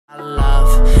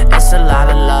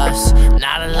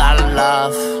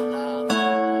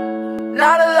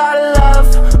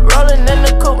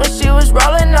was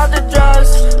rolling out the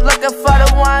drugs. Looking for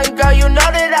the one, girl, you know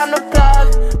that I'm the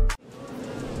plug.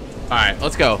 Alright,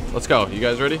 let's go. Let's go. You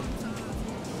guys ready?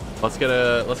 Let's get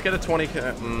a 20.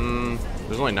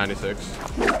 There's only 96.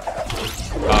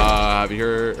 Have you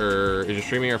heard, or is your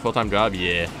streaming your full-time job?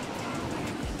 Yeah.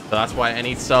 So that's why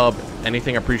any sub,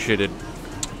 anything appreciated.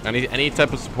 Any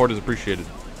type of support is appreciated.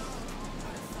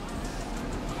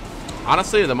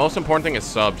 Honestly, the most important thing is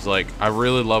subs. Like, I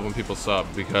really love when people sub,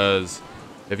 because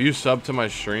if you sub to my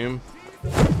stream,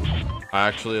 I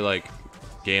actually like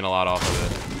gain a lot off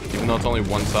of it. Even though it's only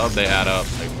one sub, they add up.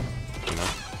 Like, you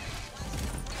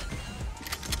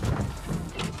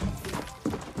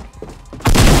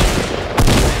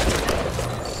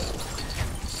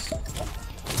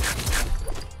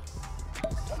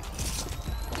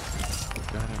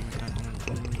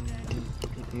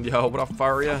know. Yo, what up,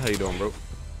 Faria? How you doing, bro?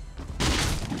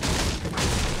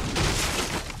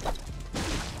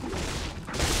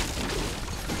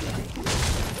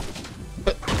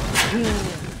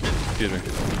 Excuse me.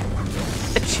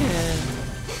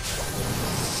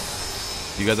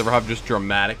 You guys ever have just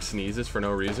dramatic sneezes for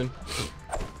no reason?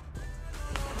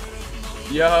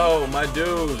 Yo, my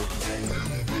dude.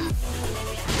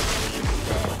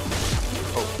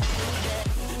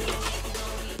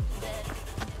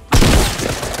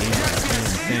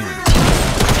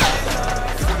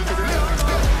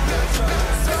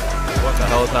 What the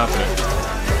hell is happening?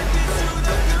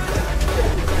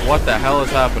 What the hell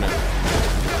is happening?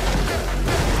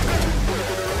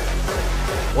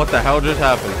 What the hell just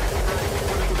happened?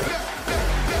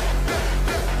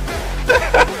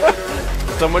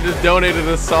 Someone just donated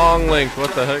a song link.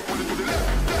 What the heck?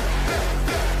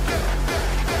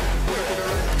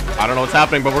 I don't know what's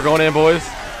happening, but we're going in, boys.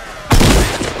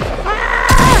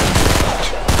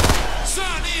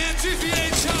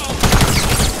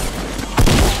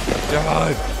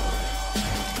 God.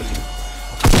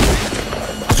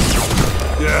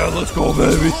 Yeah, let's go,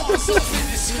 baby.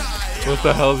 What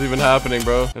the hell's even happening,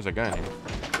 bro? There's a guy in here.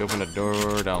 You open the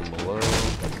door down below.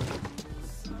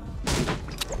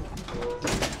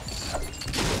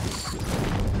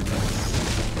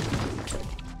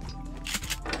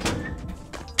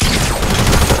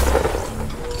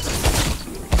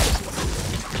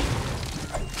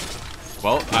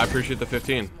 Well, I appreciate the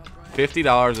 15.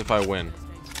 $50 if I win.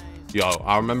 Yo,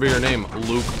 I remember your name,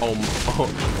 Luke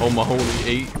O'Mahony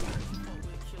 8.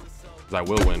 Cause I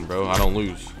will win, bro. I don't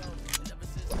lose.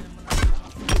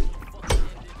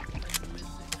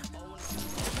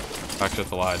 Actually,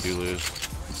 that's a lie. I do lose.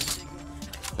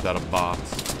 Is that a bot?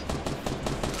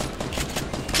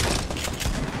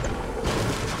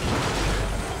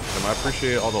 I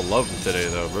appreciate all the love today,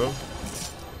 though, bro.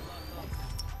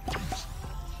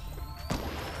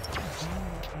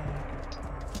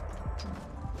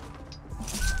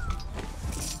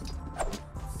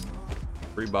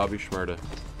 Free Bobby Schmurda.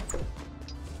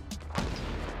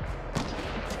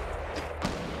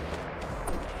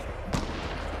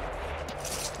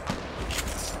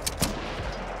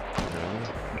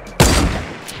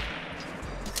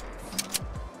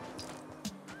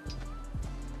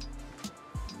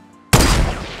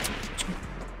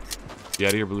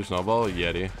 Yeti or blue snowball?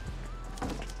 Yeti.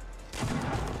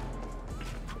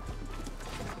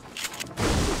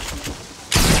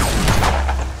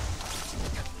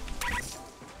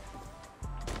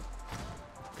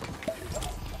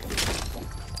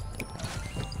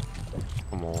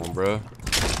 Come on, bro.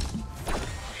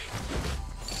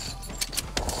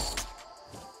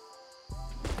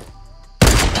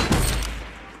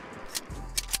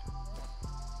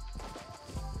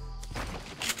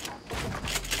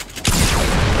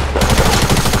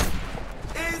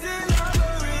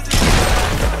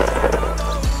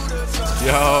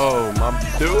 Yo, my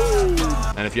dude.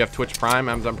 And if you have Twitch Prime,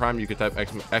 Amazon Prime, you could type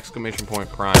exclamation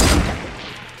point Prime.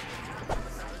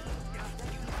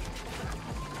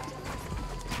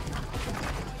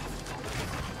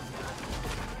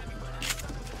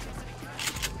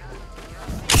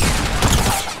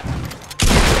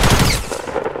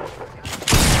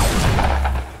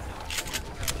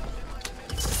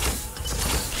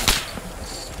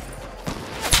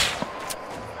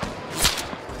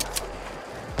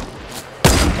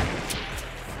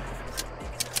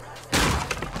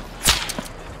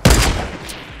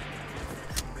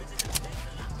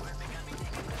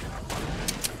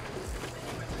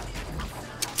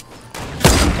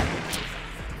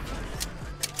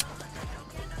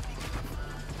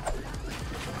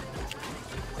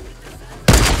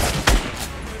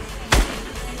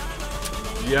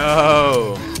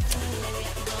 Yo,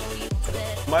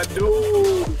 my dude.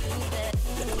 Oh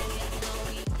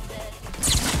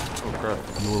crap.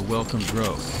 You're welcome,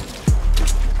 bro.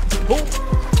 Oh!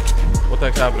 What the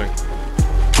heck's happening?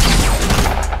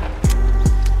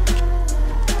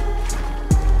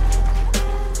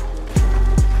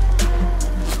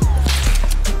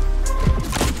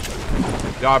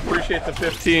 Yo, I appreciate the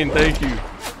 15. Thank you.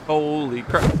 Holy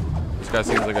crap. This guy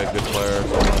seems like a good player.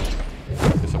 So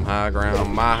get some high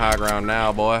ground. My high ground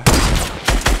now, boy.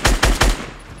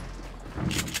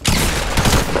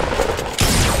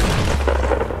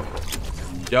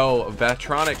 Yo,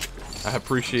 Vatronic. I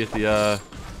appreciate the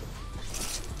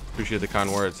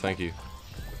kind words. Thank you.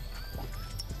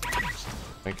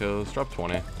 Thank you. Let's drop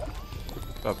 20.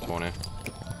 Drop 20.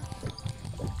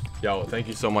 Yo, thank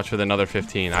you so much for the another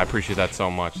 15. I appreciate that so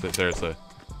much. Seriously.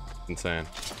 Insane.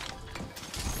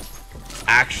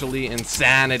 Actually,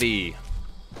 insanity.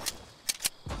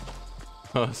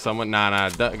 Oh, someone, nah,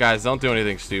 guys, don't do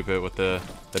anything stupid with the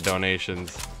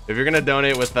donations. If you're gonna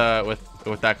donate with that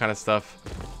kind of stuff,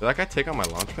 did that guy take on my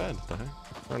launch pad? What the heck?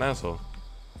 What an asshole.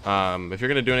 If you're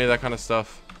gonna do any of that kind of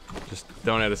stuff, just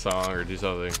donate a song or do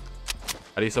something.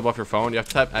 How do you sub off your phone? You have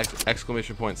to type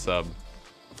exclamation point sub.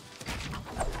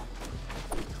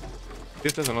 See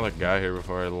if there's another guy here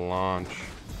before I launch.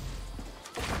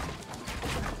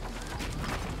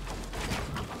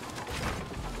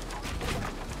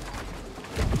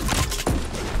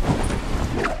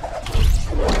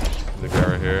 The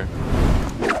guy right here.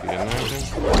 You getting anything?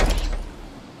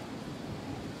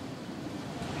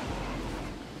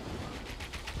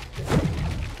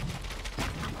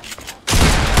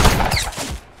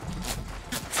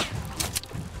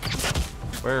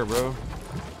 Where, bro?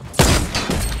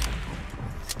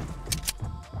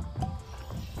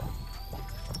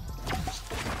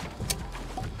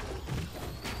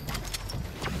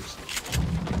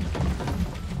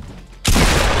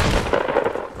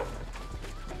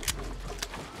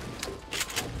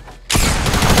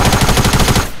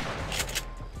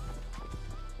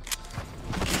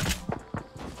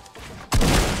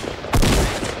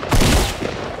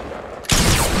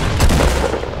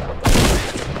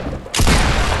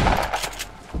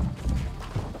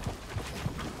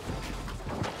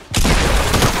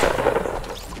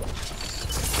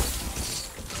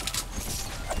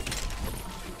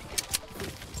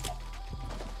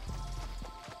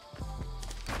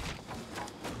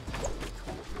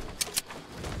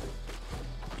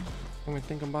 Let me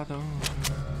think about that.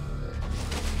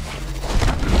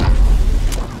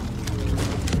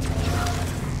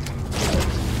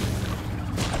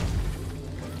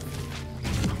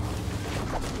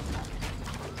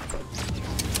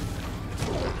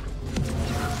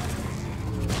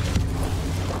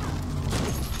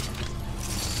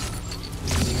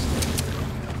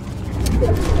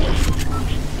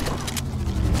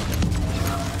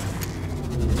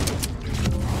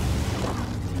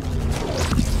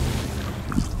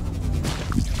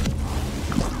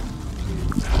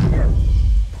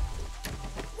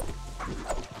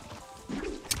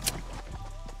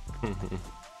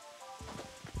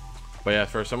 But yeah,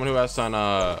 for someone who asks on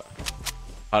how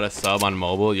to sub on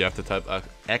mobile, you have to type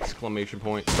exclamation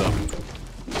point sub.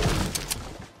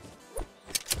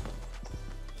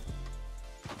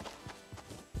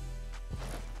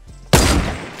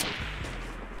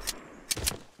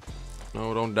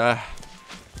 No, don't die.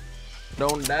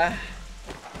 Don't die.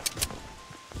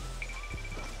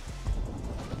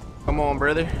 Come on,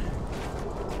 brother.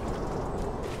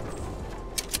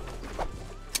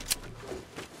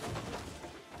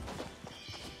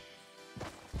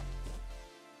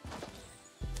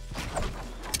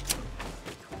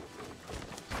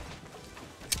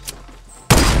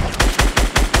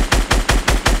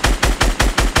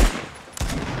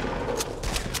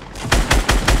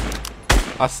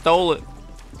 I stole it.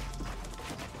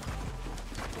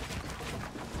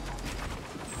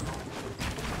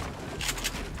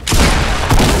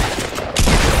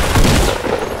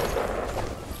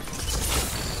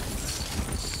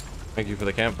 Thank you for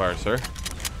the campfire, sir.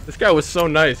 This guy was so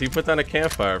nice. He put down a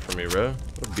campfire for me, bro.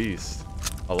 What a beast.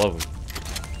 I love him.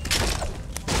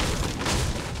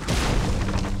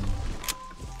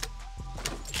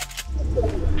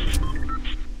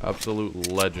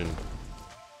 Absolute legend.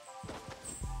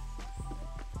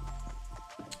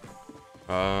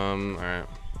 Alright.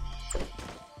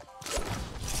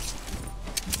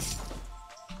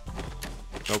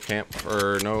 No camp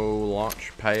or no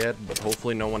launch pad, but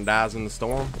hopefully no one dies in the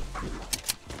storm.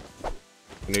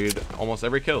 We need almost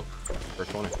every kill for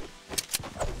 20.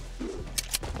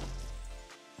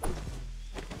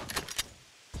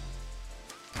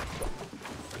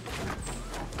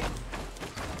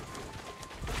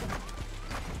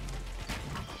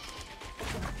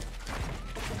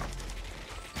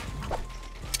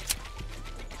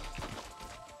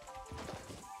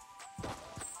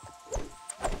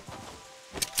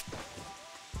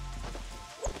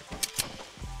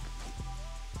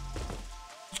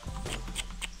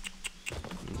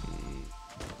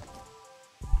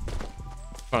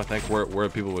 Trying to think where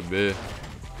people would be.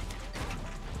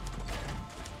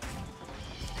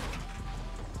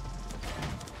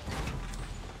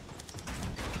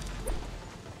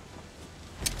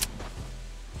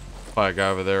 Probably a guy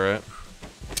over there, right?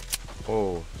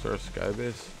 Oh, is there a sky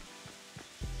base?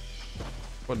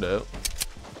 What the?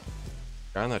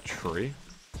 Guy in that tree?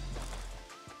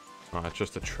 Oh, it's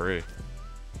just a tree.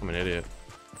 I'm an idiot.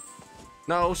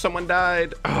 No, someone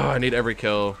died. Oh, I need every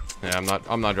kill. Yeah,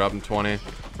 I'm not dropping 20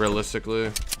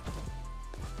 realistically.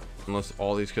 Unless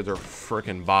all these kids are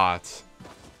freaking bots.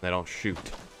 They don't shoot.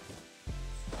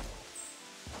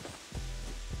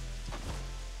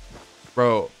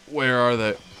 Bro, where are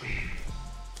they?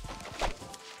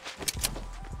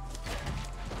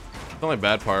 The only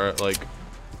bad part, like,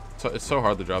 it's so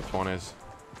hard to drop 20s.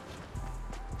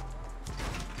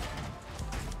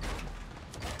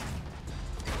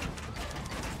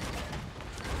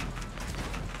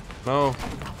 No.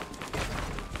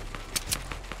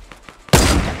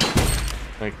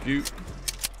 Thank you.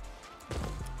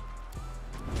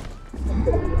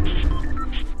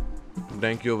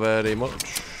 Thank you very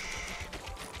much.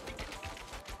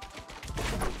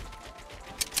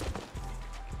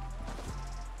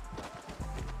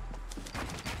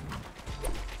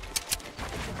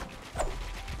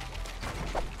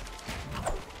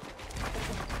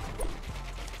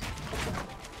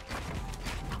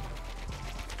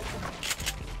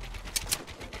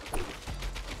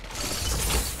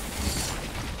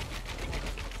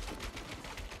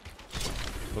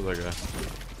 Where's that guy?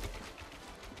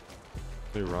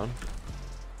 Did he run?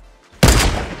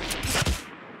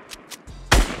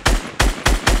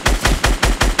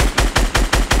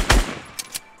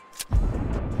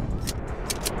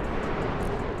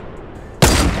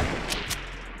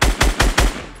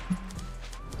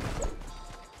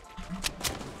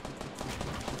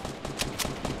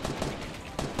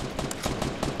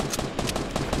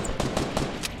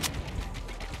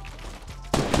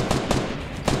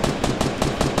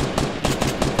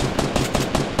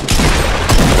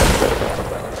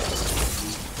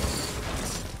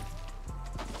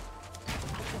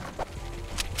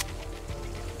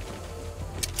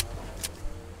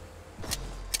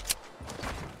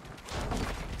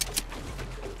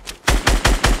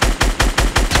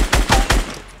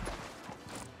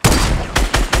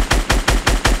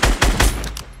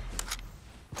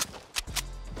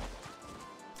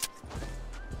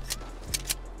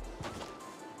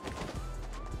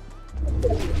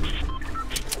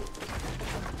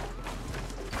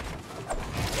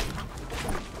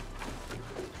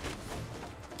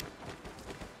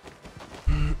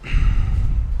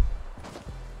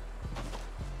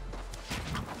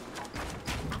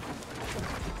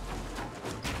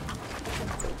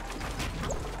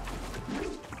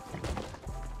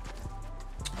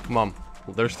 Come on.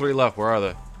 Well, there's 3 left. Where are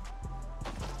they?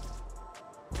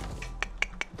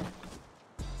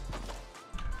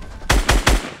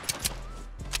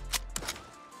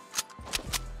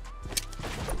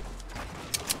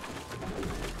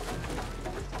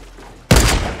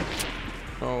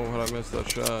 Oh, how did I miss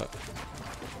that shot?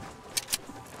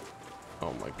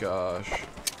 Oh my gosh.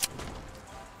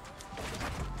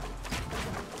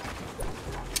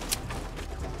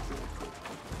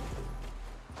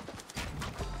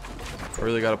 I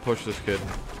really gotta push this kid.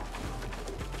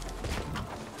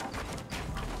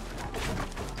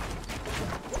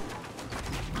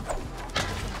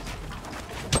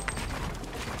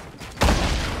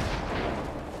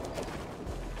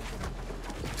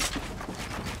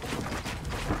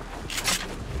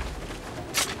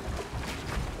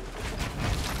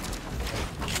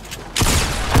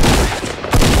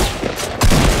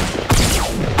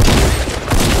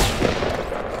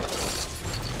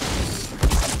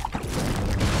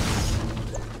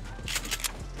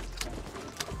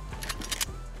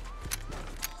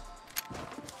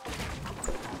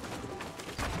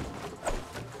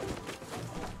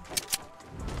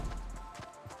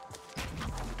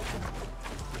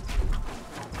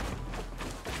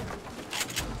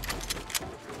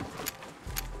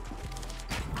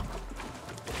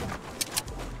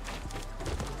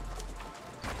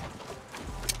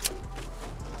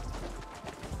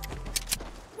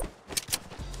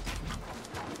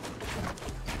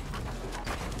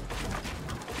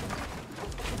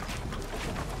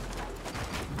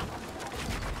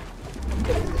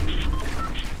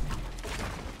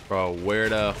 Bro, where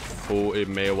the fool is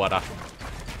Mayweather?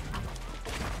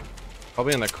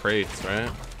 Probably in the crates, right? I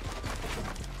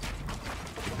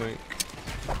think.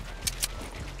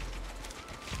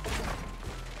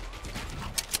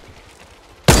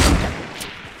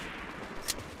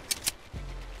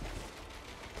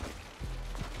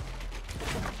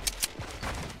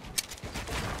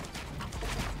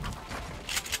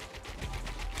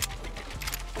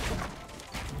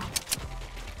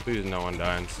 Please no one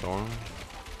die in storm.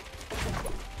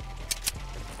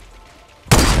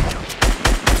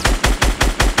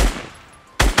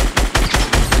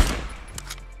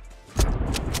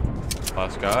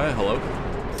 Last guy, hello.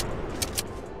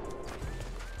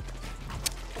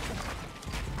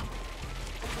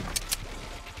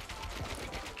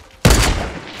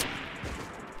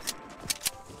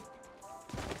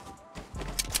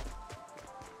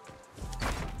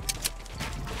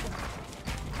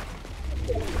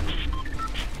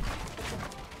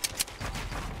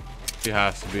 He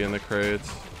has to be in the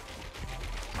crates.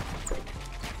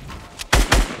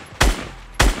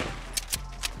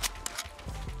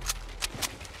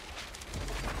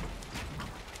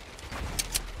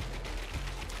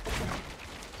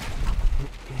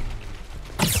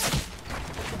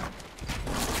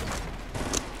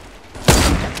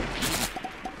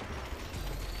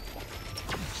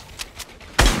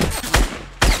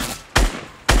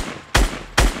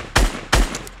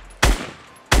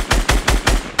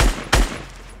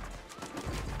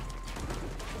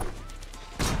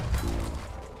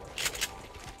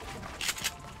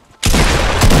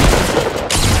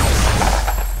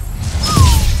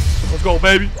 Let's go,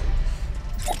 baby.